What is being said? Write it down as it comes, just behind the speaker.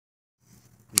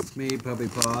It's me, Puppy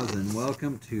Paws, and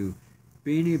welcome to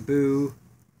Beanie Boo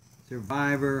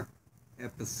Survivor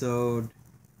Episode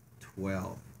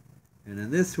 12. And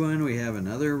in this one, we have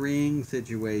another ring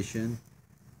situation.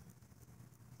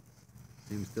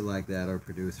 Seems to like that, our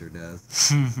producer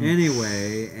does.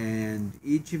 Anyway, and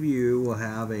each of you will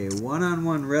have a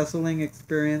one-on-one wrestling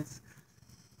experience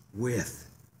with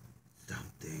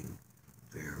something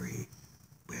very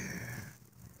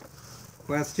bad.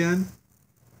 Question?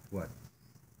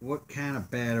 What kind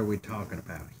of bad are we talking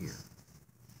about here?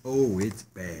 Oh, it's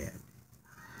bad.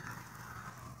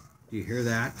 Do you hear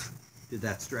that? Did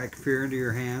that strike fear into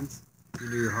your hands?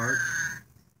 Into your heart?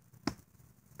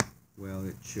 Well,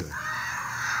 it should.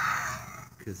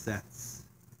 Because that's...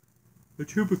 a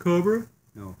chupacabra?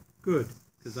 No. Good.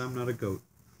 Because I'm not a goat.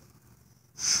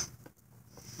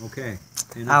 Okay.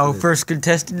 Our first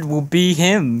contestant will be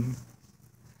him.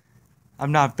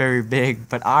 I'm not very big,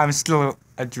 but I'm still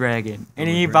a dragon.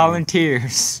 Any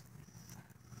volunteers?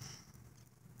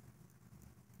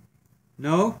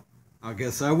 No? I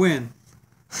guess I win.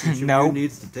 No. Nope.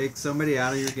 Needs to take somebody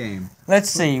out of your game. Let's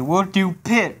see. We'll do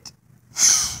pit.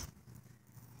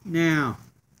 Now,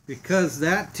 because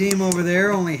that team over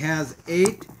there only has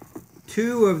 8,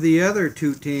 2 of the other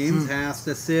 2 teams has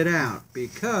to sit out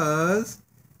because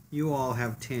you all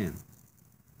have 10.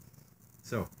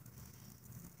 So,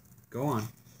 go on.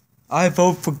 I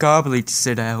vote for Gobbly to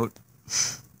sit out.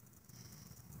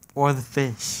 Or the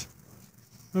fish.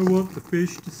 I want the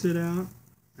fish to sit out.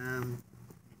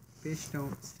 Fish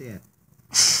don't sit.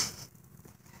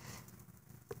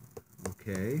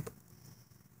 Okay.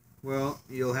 Well,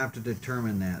 you'll have to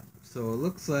determine that. So it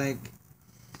looks like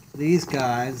these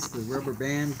guys, the rubber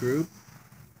band group,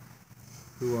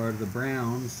 who are the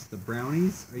Browns, the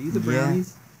Brownies? Are you the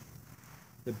Brownies? Yeah.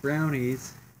 The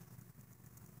Brownies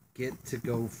get to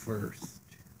go first.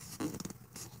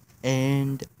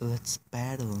 And let's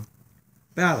battle.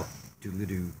 Battle.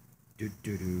 Doodle-doo.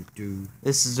 Do-do-do-do.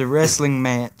 This is a wrestling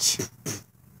match.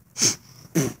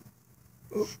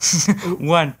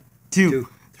 1, 2,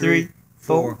 3,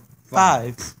 4,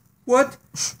 5. What?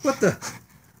 What the?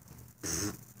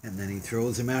 And then he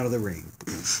throws him out of the ring.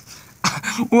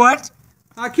 What?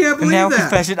 I can't believe now that.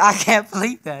 Confession. I can't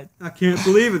believe that. I can't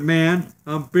believe it, man.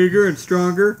 I'm bigger and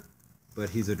stronger,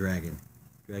 but he's a dragon.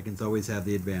 Dragons always have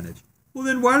the advantage. Well,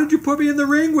 then why did you put me in the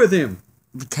ring with him?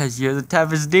 Because you're the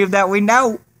toughest dude that we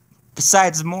know.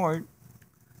 Besides Mort.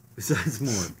 Besides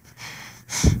Mort.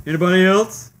 Anybody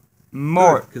else?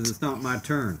 Mort. Because it's not my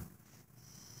turn.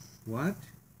 What?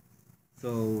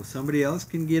 So somebody else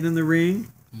can get in the ring?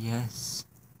 Yes.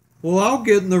 Well, I'll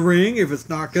get in the ring if it's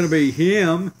not going to be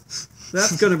him.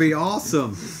 That's going to be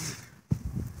awesome.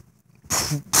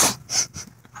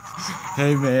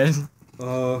 Hey, man.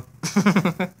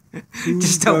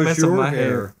 Just don't mess with my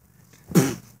hair.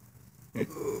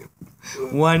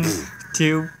 1,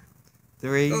 2,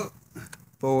 3,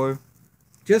 4.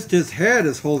 Just his head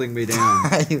is holding me down.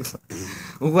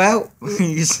 Well,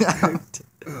 he's out.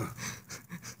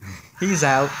 He's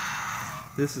out.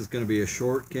 This is going to be a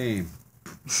short game.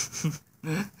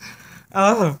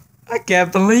 Oh, I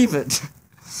can't believe it.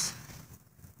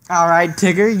 All right,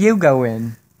 Tigger, you go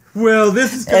in. Well,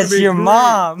 this is going to be your great.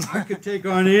 Mom. I could take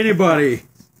on anybody,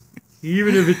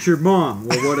 even if it's your mom.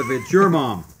 Well, what if it's your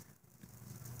mom?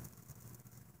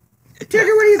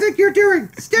 Tigger, what do you think you're doing?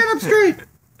 Stand up straight.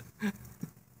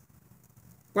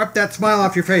 Wipe that smile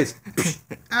off your face.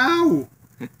 Ow.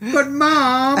 But,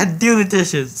 Mom. And do the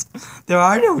dishes. There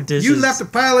are no dishes. You left a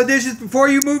pile of dishes before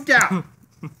you moved out.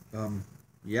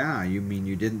 Yeah, you mean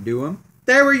you didn't do them?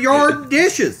 They were your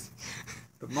dishes.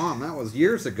 But, Mom, that was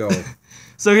years ago.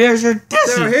 So here's your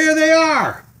dishes. So here they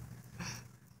are.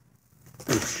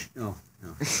 Oh,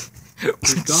 no.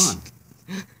 He's gone.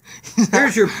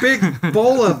 Here's your big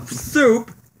bowl of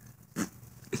soup.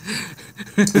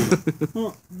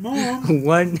 Oh, Mom.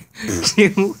 1,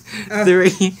 2, 3,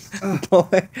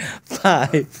 4,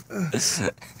 5.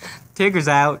 Tigger's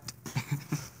out.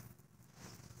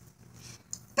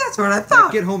 That's what I thought.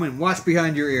 Now get home and wash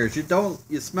behind your ears. You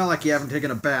smell like you haven't taken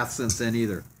a bath since then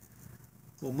either.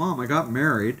 Well, Mom, I got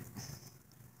married.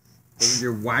 Doesn't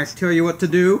your wife tell you what to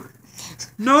do?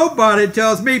 Nobody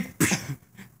tells me.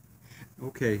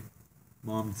 Okay,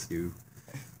 Mom's due.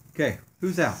 Okay,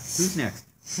 who's out? Who's next?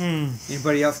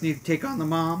 Anybody else need to take on the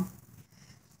mom?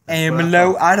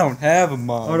 No, I don't have a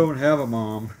mom. I don't have a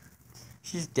mom.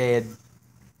 She's dead.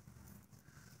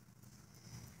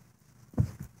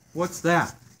 What's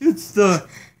that? It's the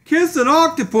kissing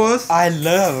octopus. I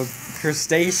love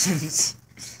crustaceans.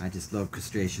 I just love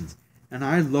crustaceans. And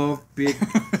I love big...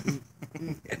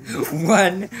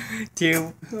 1,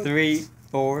 2, 3,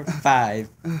 4, 5.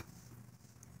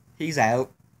 He's out.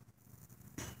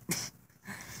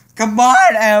 Come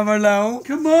on, Amalo.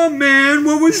 Come on, man.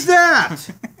 What was that?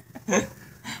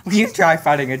 Will you try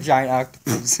fighting a giant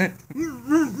octopus?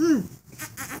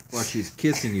 Well, she's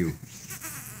kissing you.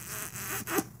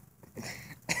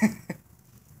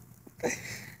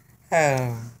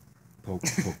 Oh. Poke,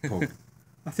 poke, poke.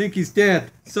 I think he's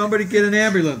dead. Somebody get an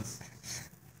ambulance.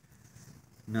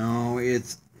 No,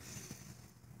 it's...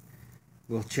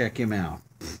 We'll check him out.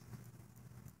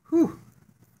 Whew.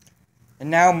 And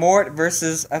now Mort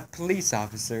versus a police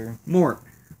officer. Mort.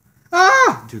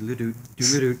 Ah! Doodle-doo,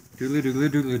 doodle-doo, doodle-doo,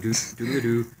 doodle-doo,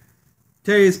 doodle-doo.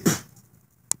 Tase.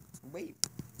 Wait.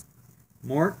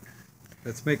 Mort,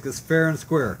 let's make this fair and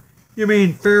square. You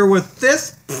mean fair with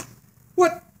this?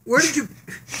 What? Where did you...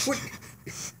 What?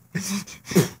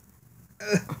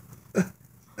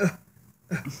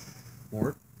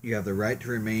 Mort, you have the right to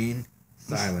remain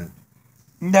silent.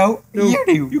 No, you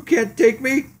do. You can't take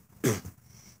me.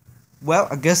 Well,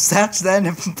 I guess that's then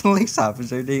a police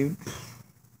officer, dude.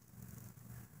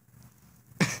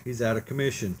 He's out of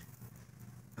commission.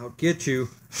 I'll get you.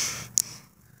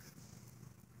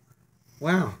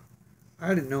 Wow. I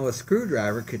didn't know a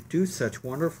screwdriver could do such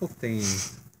wonderful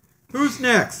things. Who's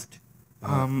next?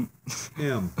 Him.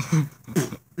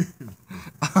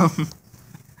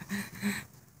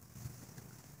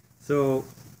 So,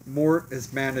 Mort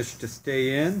has managed to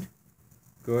stay in.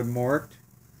 Good, Mort.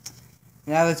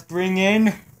 Now let's bring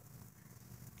in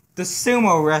the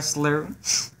sumo wrestler.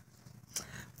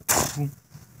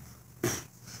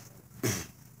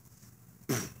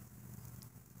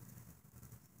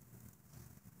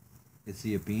 Is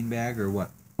he a beanbag or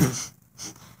what?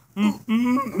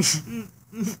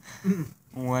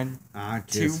 One, I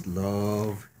just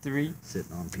love 3,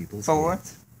 sitting on people's 4,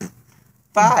 heads.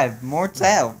 5. Mort's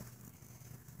out.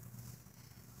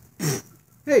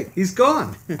 Hey, he's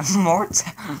gone. Mort's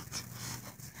out.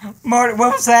 Mort,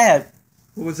 what was that?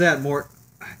 What was that, Mort?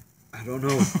 I don't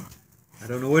know. I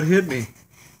don't know what hit me.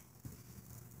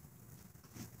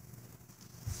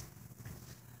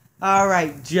 All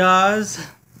right, Jaws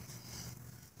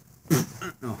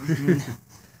No.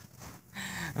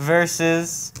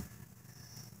 versus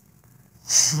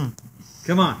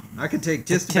Come on, I can take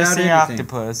just the about kissing anything.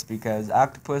 octopus because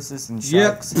octopuses and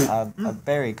Yep. sharks are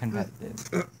very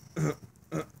competitive.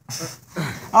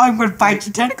 I'm gonna bite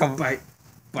your tentacle. Bite,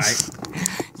 bite,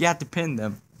 You have to pin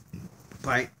them.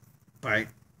 bite, bite.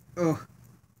 Oh,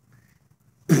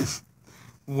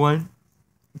 1,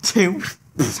 2,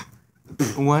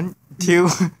 1, 2,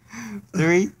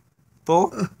 3,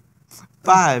 4,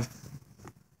 5.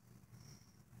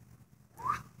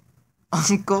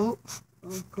 Uncle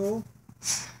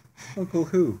Uncle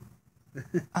who?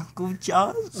 Uncle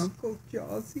Jaws. Uncle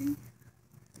Jawsy?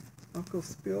 Uncle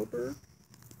Spielberg?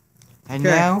 And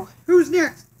Okay. now, Who's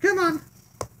next? Come on.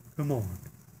 Come on.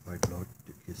 I'd like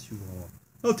to kiss you all.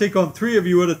 I'll take on 3 of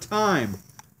you at a time.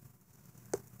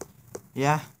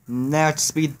 yeah, now to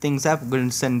speed things up, we're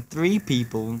gonna send 3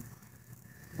 people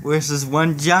versus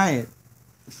 1 giant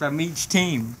from each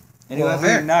team. And Well,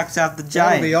 whoever heck, knocks out the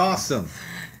That'll be giant. awesome.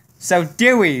 So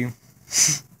Dewey,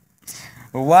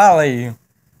 Wally,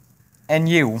 and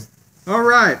you. All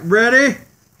right, ready?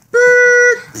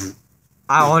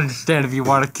 I understand if you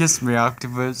want to kiss me,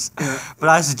 Octopus, but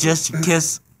I suggest you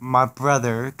kiss my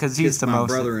brother, because he's Kiss the my most.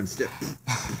 brother instead.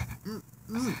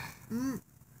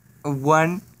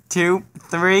 1, 2,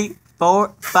 3,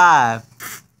 4, 5.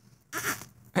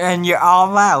 And you're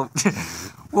all out.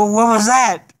 Well, what was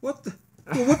that? What the?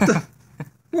 Well, what the?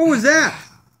 What was that?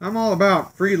 I'm all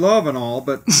about free love and all,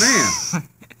 but man,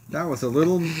 that was a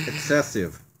little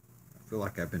excessive. I feel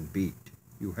like I've been beat.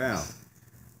 You have.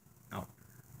 Ow.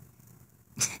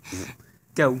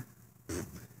 Go.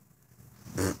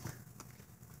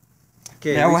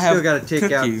 Okay, Now we we'll still have got to take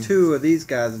Cookie. out 2 of these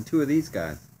guys and 2 of these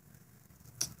guys.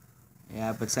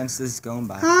 Yeah, but since this is going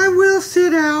by. I will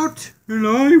sit out, and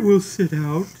I will sit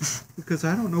out, because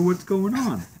I don't know what's going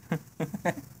on.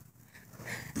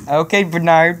 Okay,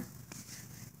 Bernard.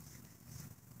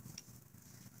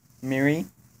 Miri?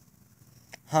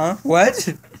 Huh? What?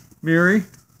 Mary?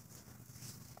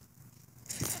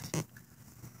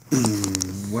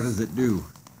 What does it do?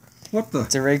 What the?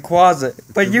 It's a Rayquaza.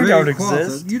 But The you don't Rayquaza,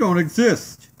 exist. You don't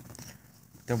exist.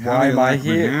 Then How why do you am I like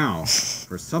me here? now?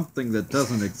 For something that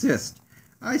doesn't exist.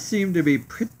 I seem to be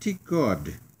pretty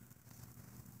good.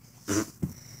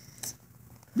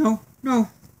 No.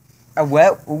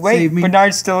 Well, wait, Save me.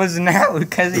 Bernard still isn't out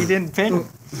because he didn't pin.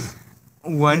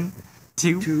 1,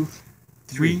 2, 2,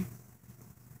 3,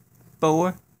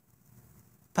 4,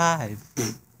 5.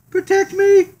 Protect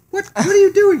me! What are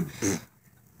you doing?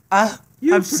 I'm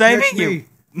You saving protect you.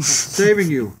 me. Saving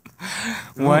you.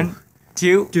 1,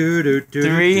 2, Do, do, do,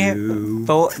 3, do.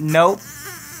 4. Nope.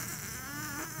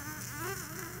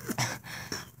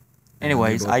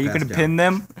 Anyways, both are you gonna passed pin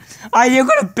them? Are you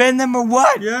gonna pin them or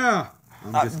what? Yeah.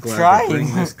 I'm just glad trying. to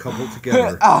bring this couple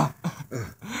together.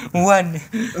 1,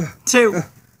 2,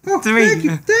 Oh,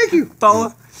 3, thank you. 4,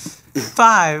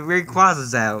 5.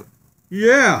 Rayquaza's out.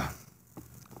 Yeah.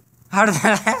 How did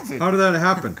that happen? How did that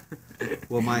happen?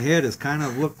 Well, my head is kind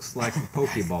of looks like a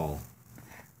Pokeball.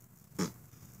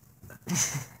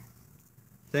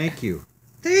 Thank you.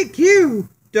 Thank you.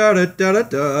 Da da da da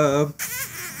da.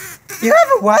 You have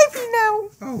a wifey now.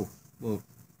 Oh, well,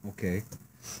 okay.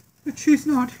 But she's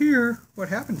not here. What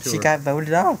happened to She her? got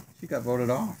voted off. She got voted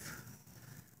off.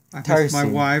 I miss Tarsi. my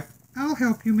wife. I'll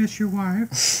help you miss your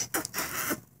wife.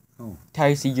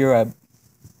 Tyson, you're up.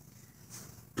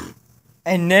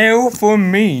 And now for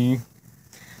me.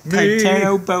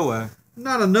 Titanoboa.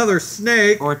 Not another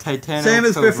snake. Or Titanoboa. Same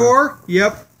as before?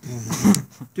 Yep.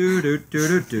 Do do do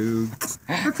do do.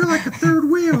 I feel like a third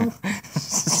wheel.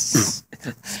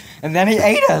 And then he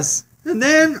ate us. And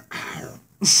then I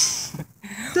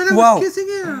Whoa. was kissing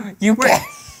him. You Wait,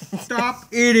 can't. stop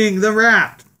eating the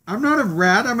rat. I'm not a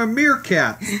rat, I'm a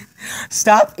meerkat.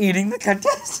 Stop eating the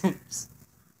contestants.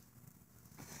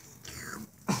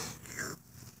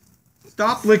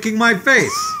 Stop licking my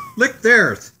face. Lick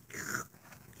theirs.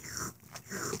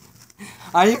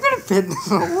 Are you gonna pin them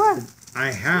or what?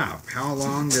 I have. How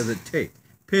long does it take?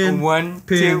 Pin. 1,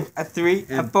 pin, 2, a 3,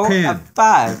 a and 4, pin. a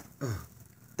 5.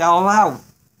 They're all out.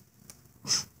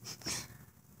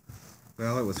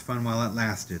 Well, it was fun while it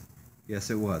lasted. Yes,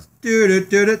 it was. Do.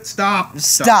 Stop.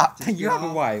 Stop. Just You have a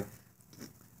stop. wife.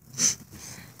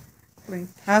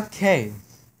 Okay.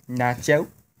 Nacho.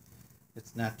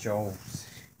 It's not Joe's.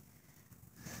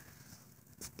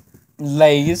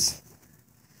 Lays.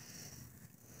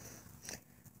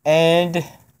 And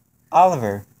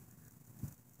Oliver.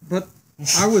 But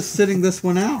I was sitting this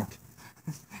one out.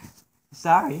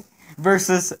 Sorry.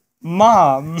 Versus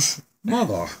Mom.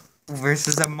 Mother.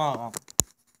 Versus a mom.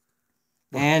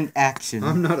 And action.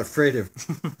 I'm not afraid of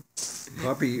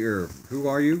Puppy or who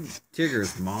are you?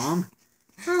 Tigger's mom?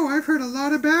 Oh, I've heard a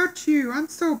lot about you. I'm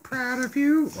so proud of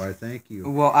you. Why, thank you.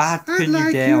 Well, I have to I'd pin you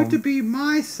like down. you to be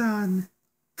my son.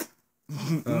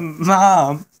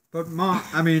 Mom. But Mom,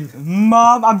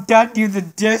 I'm done doing the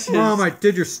dishes. Mom, I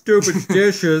did your stupid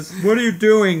dishes. What are you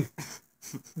doing?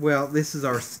 Well, this is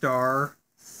our star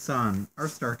son, our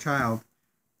star child.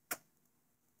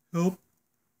 Help.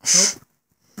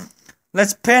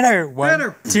 Let's pin her. Pin 1,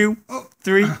 her. 2,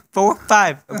 3, 4,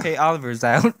 5. Okay, Oliver's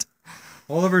out.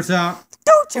 Oliver's out.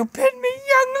 Don't you pin me,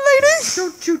 young lady.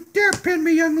 Don't you dare pin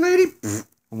me, young lady.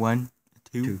 1,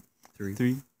 2, 2, 3,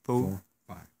 3, 4. 4,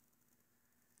 5.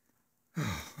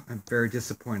 I'm very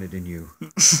disappointed in you.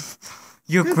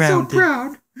 You're I'm grounded. so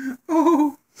proud.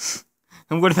 Oh,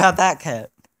 And what about that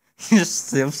cat? He's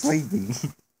still sleeping.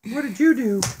 what did you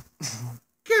do?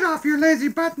 Get off your lazy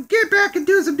butt and get back and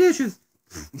do some dishes.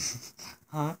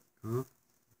 Huh? Huh?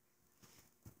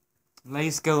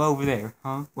 Let's go over there.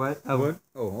 Huh? What? Oh. What?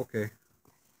 Oh, okay.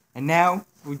 And now,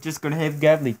 we're just gonna have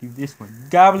Gobbly do this one.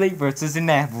 Gobbly versus an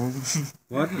apple.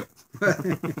 What?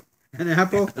 An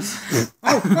apple?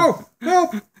 Oh,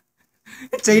 help!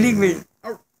 It's eating me.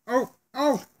 Oh,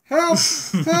 help! Help!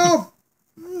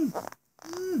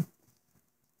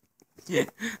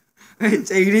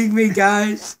 It's eating me,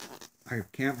 guys. I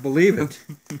can't believe it.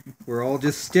 We're all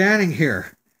just standing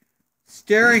here,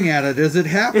 staring at it as it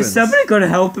happens. Is somebody gonna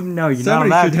help him? No, you're Somebody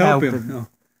not allowed should to help help him. No.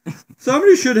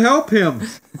 Somebody should help him.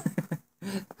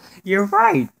 You're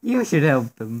right. You should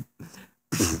help him.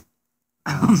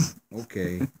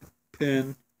 Okay.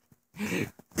 Pin.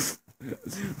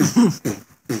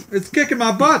 It's kicking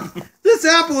my butt. This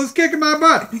apple is kicking my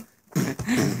butt.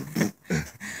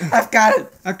 I've got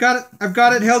it. I've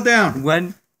got it held down.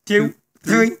 1, 2,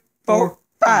 3, 4,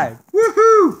 5.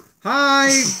 Woohoo! Hi.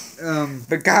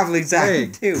 The Gobbly's Hey.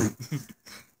 out too.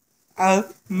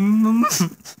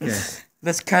 Okay.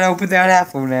 Let's cut open that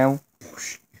apple now.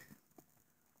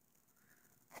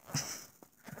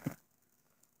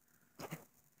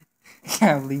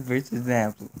 Gobbly versus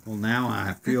apple. Well, now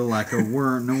I feel like a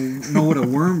worm. Know what a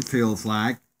worm feels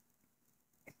like.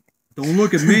 Don't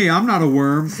look at me. I'm not a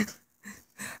worm.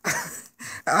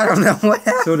 I don't know what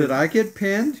happened. So did I get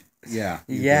pinned? Yeah.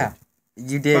 Yeah,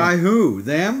 you did. By who?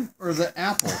 Them or the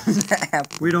apple?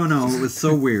 Apple. We don't know. It was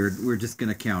so weird. We're just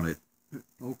gonna count it.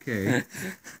 Okay.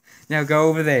 Now go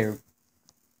over there.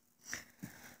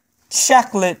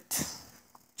 Chocolate.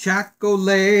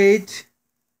 Chocolate.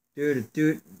 Do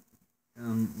it.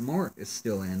 Mort is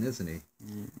still in, isn't he?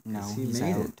 No, 'Cause he he's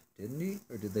made out. it, didn't he?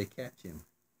 Or did they catch him?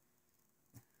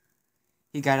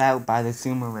 He got out by the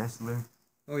sumo wrestler.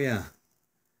 Oh, yeah.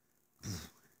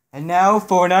 And now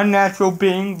for an unnatural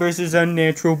being versus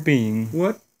unnatural being.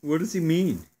 What? What does he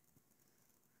mean?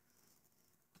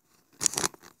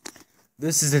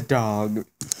 This is a dog.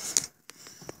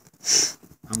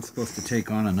 I'm supposed to take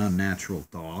on an unnatural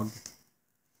dog?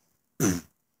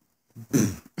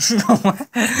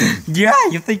 Yeah,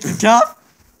 you think you're tough?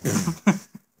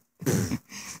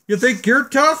 You think you're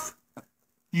tough?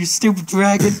 You stupid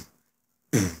dragon.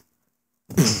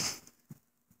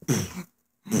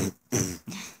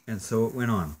 And so it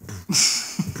went on.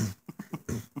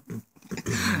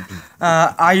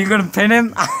 Are you gonna pin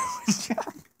him?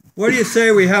 What do you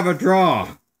say we have a draw?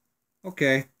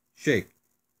 Okay, shake.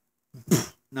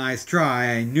 Nice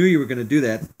try. I knew you were going to do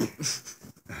that.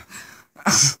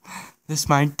 This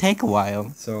might take a while.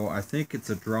 So I think it's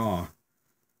a draw.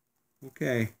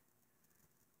 Okay.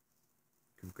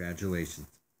 Congratulations,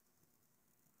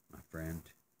 my friend,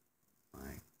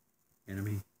 my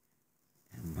enemy,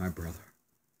 and my brother.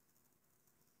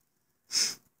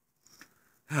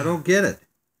 I don't get it.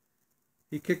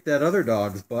 He kicked that other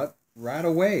dog's butt right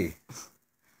away.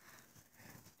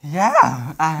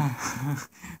 Yeah,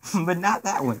 but not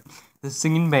that one. The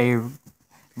singing bear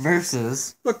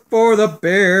versus... Look for the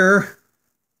bear.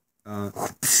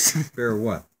 Bear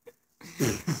what?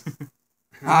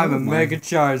 I'm a Mega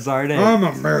Charizard. I'm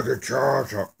a Mega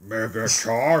Charizard. Mega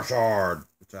Charizard.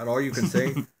 Is that all you can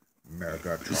say?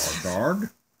 Mega Charizard.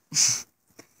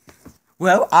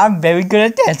 Well, I'm very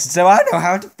good at dancing, so I know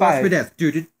how to Watch fight. me dance.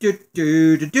 Do do do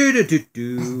do do do do do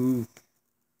do.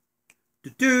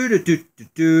 Do do do do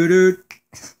do do.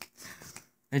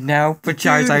 And now for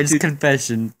Charizard's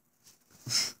confession.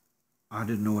 I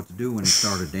didn't know what to do when he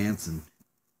started dancing.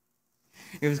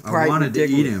 It was I quite wanted to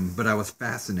ridiculous. eat him, but I was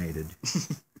fascinated.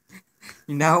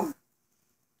 You know?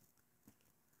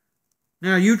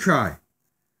 Now you try.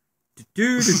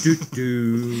 Do do do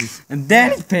do. And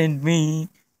then he pinned me.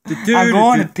 I'm I'm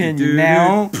going to pin you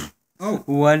now. Oh,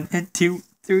 1, 2,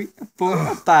 3,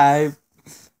 4, 5.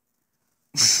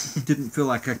 didn't feel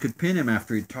like I could pin him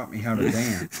after he taught me how to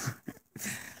dance.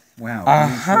 Wow,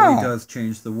 Uh-huh. he really does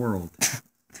change the world.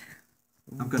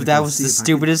 I'm gonna That go was see the if I can-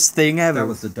 stupidest thing ever. That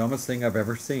was the dumbest thing I've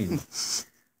ever seen.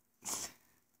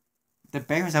 The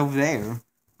bear's over there.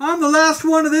 I'm the last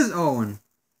one of this. Oh, and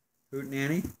Hoot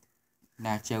Nanny.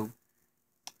 Nacho.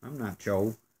 I'm not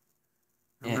Joe.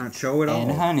 I'm Yeah, not Joe at all.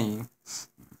 And Honey.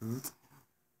 Hmm?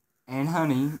 And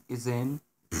Honey is in.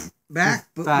 Back,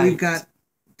 but Fight. we've got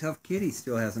Tough Kitty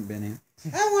still hasn't been in.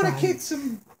 I want to kick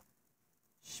some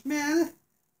smell.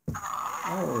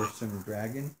 Oh, some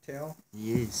dragon tail.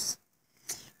 Yes.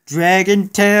 Dragon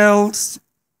Tails.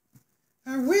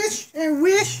 I wish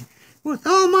with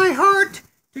all my heart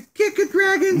to kick a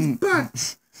dragon's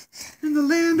butt in the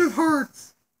land of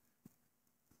hearts.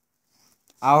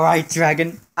 Alright,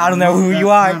 Dragon. I don't know who That you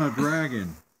are. kind of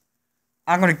dragon.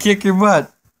 I'm gonna kick your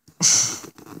butt.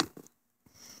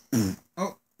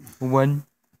 Oh. 1,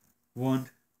 1,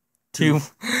 2.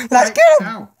 Let's get him.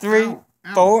 Ow, 3, ow,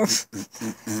 ow. 4.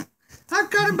 I've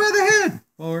got him by the head.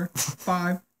 4,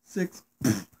 5, 6.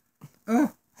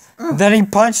 Then he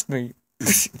punched me.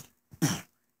 Is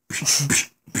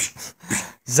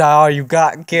that all you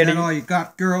got, Is kitty? that all you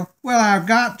got, girl? Well, I've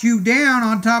got you down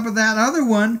on top of that other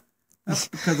one. That's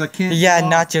because I can't. Yeah,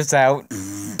 walk. Nachos out.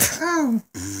 Oh.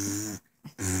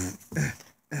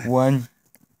 1,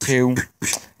 2,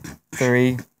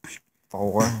 3,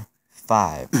 4,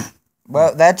 5.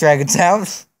 Well, that dragon's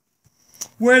out.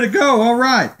 Way to go! All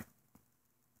right.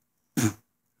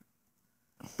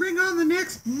 Bring on the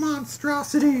next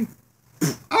monstrosity.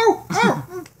 Oh!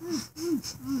 Oh!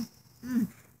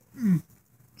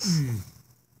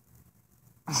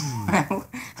 Well,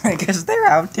 I guess they're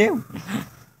out too.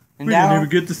 And We didn't now, even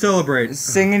get to celebrate.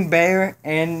 Singing Bear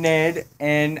and Ned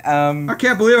and I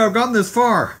can't believe I've gotten this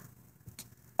far.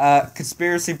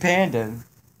 Conspiracy Panda.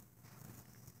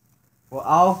 Well,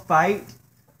 I'll fight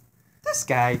this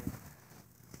guy.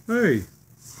 Hey,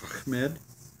 Ahmed,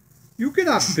 you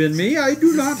cannot pin me. I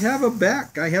do not have a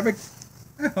back. I have a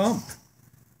hump.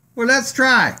 Well, let's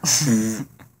try.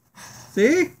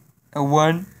 See? A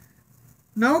 1.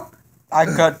 Nope. I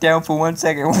got down for 1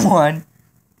 second. 1.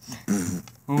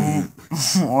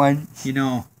 1. You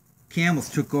know, camels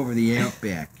took over the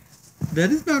outback.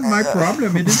 That is not my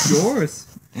problem. It is yours.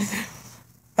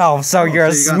 Oh, so you're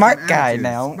a so you got smart some guy attitude.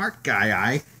 now. Smart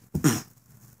guy,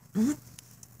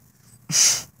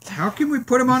 How can we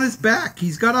put him on his back?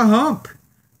 He's got a hump.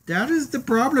 That is the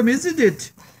problem, isn't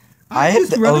it? I am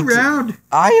just the run around.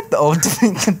 I am the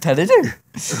ultimate competitor.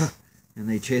 And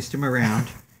they chased him around.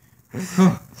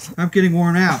 Oh, I'm getting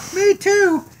worn out. Me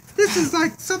too. This is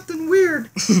like something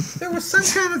weird. There was some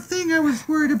kind of thing I was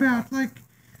worried about. Like,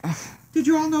 did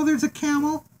you all know there's a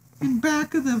camel in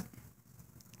back of the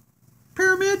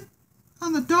pyramid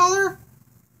on the dollar?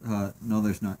 No,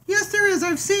 there's not. Yes, there is.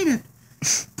 I've seen it.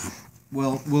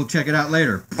 Well, we'll check it out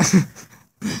later.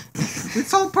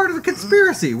 It's all part of a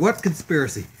conspiracy. What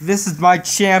conspiracy? This is my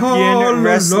champion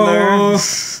wrestler.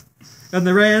 And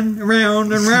they ran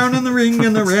around and round in the ring,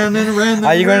 and they ran and around.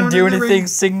 Are you gonna do anything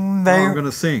singing there? Oh, I'm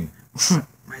gonna sing.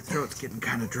 My throat's getting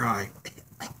kind of dry.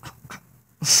 Can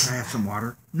I have some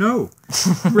water? No.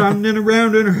 Round and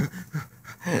around and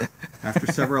after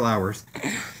several hours.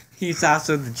 He's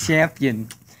also the champion.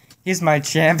 He's my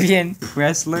champion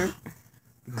wrestler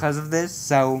because of this.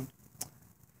 So,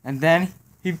 and then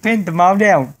he pinned them all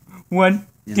down. 1,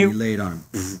 And 2, he laid on him.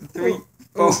 3,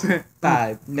 4,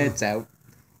 5. Ned's out.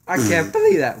 I can't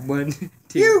believe that. 1,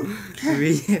 2, You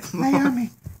 3, 4. lay on me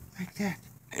like that.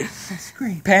 I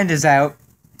scream. Panda's out.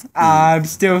 I'm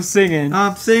still singing,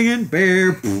 I'm singing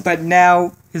bear. but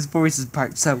now his voice is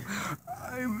parched. So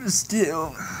I'm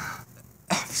still.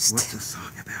 What's a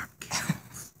song about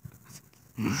camels?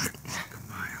 Walk a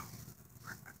mile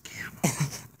for a camel.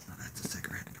 No, that's a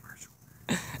cigarette commercial.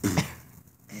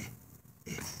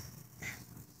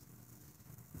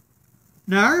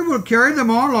 Now we will carry them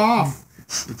all off.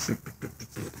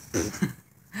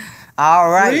 All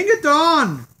right. Bring it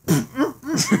on.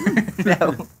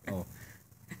 No. Oh.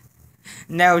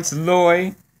 Now it's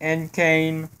Loy and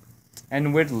Kane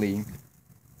and Whitley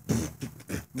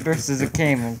versus a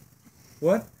camel.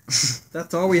 What?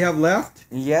 That's all we have left?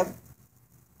 Yep.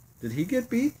 Did he get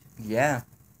beat? Yeah.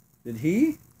 Did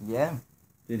he? Yeah.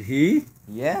 Did he?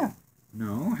 Yeah.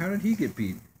 No. How did he get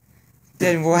beat?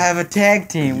 Then we'll have a tag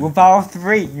team with all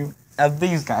 3 of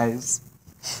these guys.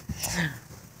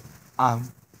 I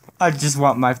just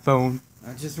want my phone.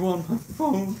 I just want my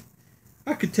phone.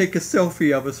 I could take a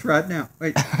selfie of us right now.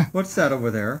 Wait, what's that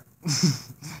over there? Is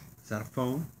that a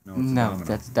phone? No, it's a No, domino.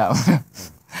 that's a domino.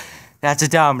 That's a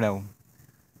domino.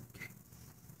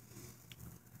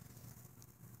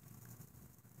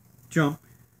 Jump.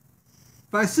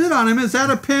 If I sit on him, is that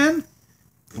a pin?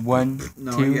 1,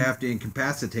 No, 2. you have to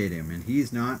incapacitate him, and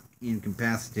he's not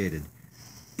incapacitated.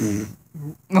 1,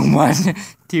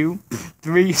 2,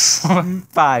 3, 4,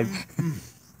 5.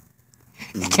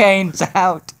 Kane's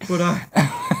out. But I...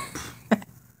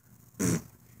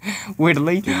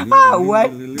 Whitley.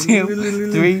 1,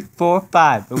 2, 3, 4,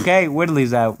 5. Okay,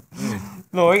 Whitley's out.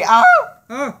 Lloyd.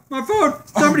 Oh, my phone!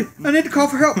 Somebody! I need to call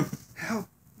for help! Help!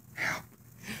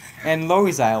 And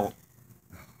Lloyd's out.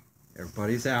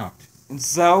 Everybody's out. And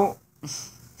so,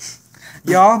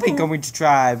 y'all be going to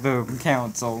try the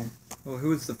council. Well, who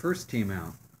was the first team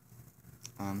out?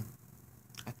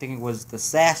 I think it was the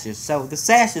Sashes. So the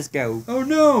Sashes go. Oh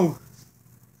no!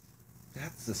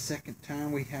 That's the second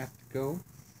time we have to go?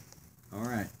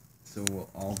 Alright, so we'll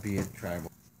all be at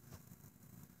tribal.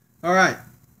 Alright,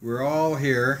 we're all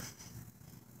here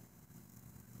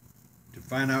to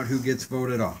find out who gets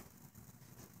voted off.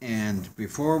 And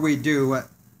before we do,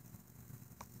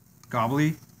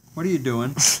 Gobbly, what are you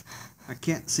doing? I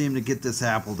can't seem to get this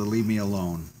apple to leave me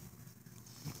alone.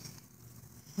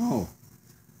 Oh,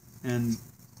 and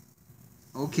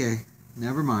okay,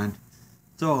 never mind.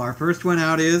 So our first one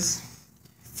out is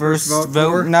First vote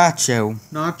vote for? Nacho.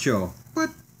 Nacho. But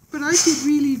I did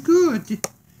really good.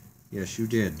 Yes, you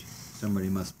did. Somebody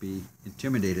must be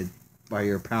intimidated by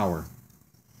your power.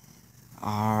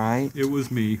 Alright. It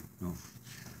was me. No.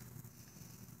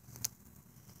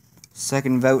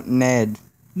 Second vote Ned.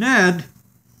 Ned,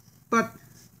 but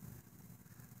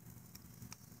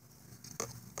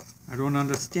I don't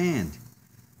understand.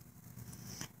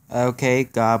 Okay,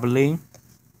 Gobbly.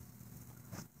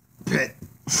 Pet.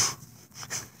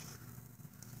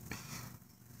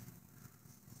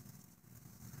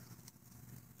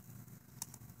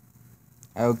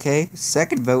 Okay,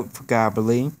 second vote for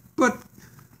Gobbly. But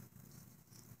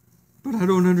I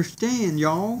don't understand,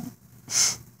 y'all.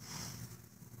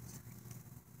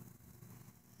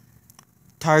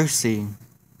 Tarsi.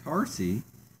 Tarsi?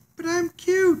 But I'm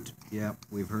cute. Yep,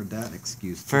 we've heard that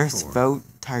excuse First before. vote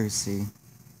Tarsi.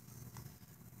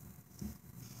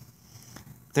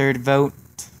 Third vote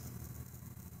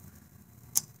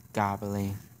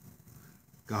Gobbly.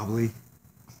 Gobbly.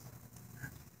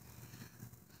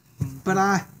 But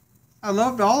I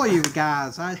loved all of you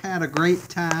guys. I had a great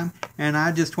time, and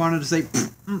I just wanted to say,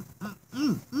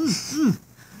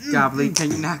 Gobbly,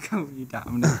 can you not go, you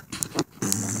domino?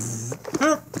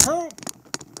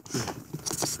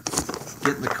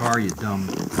 Get in the car, you dumb.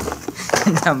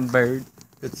 Dumb bird.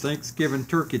 It's Thanksgiving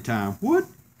turkey time. What?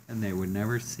 And they would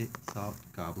never saw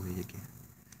Gobbly again.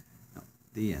 No.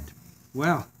 The end.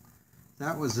 Well,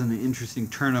 that was an interesting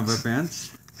turn of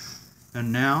events.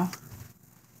 And now,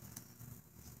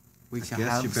 We I shall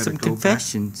guess you have better some go back.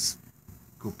 confessions.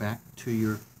 Go back to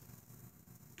your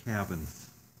cabins.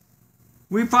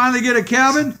 We finally get a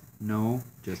cabin? No,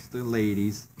 just the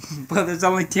ladies. Well, there's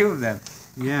only 2 of them.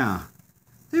 Yeah.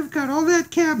 They've got all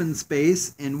that cabin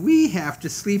space, and we have to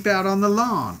sleep out on the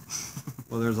lawn.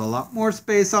 Well, there's a lot more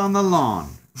space on the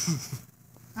lawn.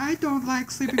 I don't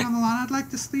like sleeping on the lawn. I'd like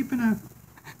to sleep in a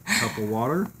cup of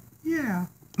water. Yeah.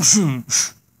 Okay.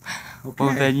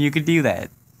 Well, then you could do that.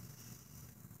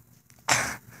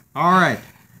 All right.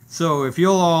 So if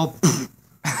you'll all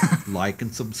like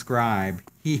and subscribe.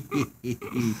 Where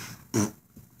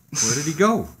did he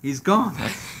go? He's gone.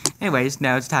 Anyways,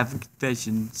 now it's time for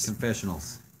confessions.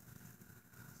 Confessionals.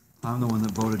 I'm the one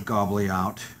that voted Gobbly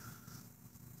out.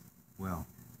 Well,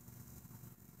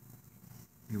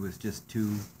 he was just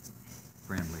too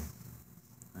friendly.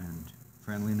 And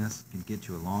friendliness can get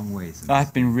you a long ways.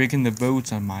 I've been rigging the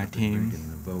votes on my I've been team. rigging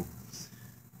the votes.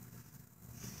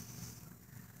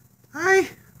 I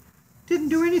didn't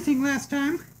do anything last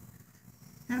time.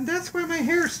 And that's why my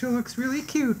hair still looks really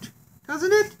cute.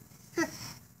 Doesn't it?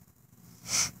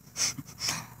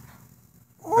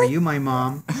 Are you my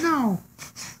mom? No.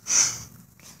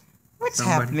 What's Somebody-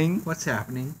 happening? What's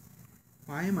happening?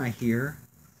 Why am I here?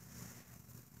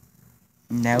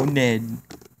 Now Ned.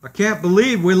 I can't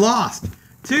believe we lost.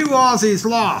 2 Aussies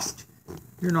lost.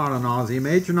 You're not an Aussie,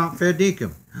 mate. You're not fair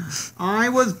dinkum. I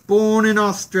was born in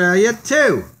Australia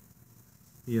too.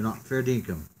 You're not fair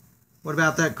dinkum. What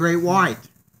about that great white?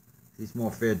 He's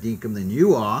more fair dinkum than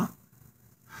you are.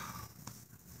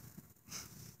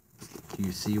 Do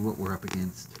you see what we're up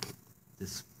against?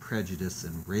 This prejudice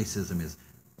and racism is...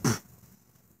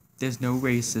 There's no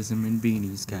racism in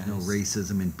beanies, guys. There's no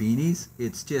racism in beanies.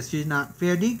 It's just you're not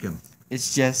fair dinkum.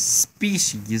 It's just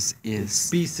species is.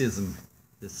 Speciesism.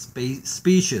 It's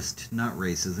speciest, not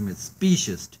racism. It's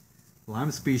speciest. Well, I'm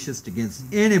speciest against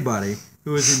anybody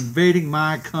who is invading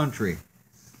my country.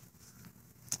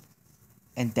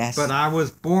 And that's. But I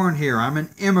was born here. I'm an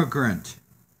immigrant.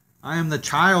 I am the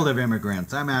child of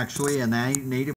immigrants. I'm actually a native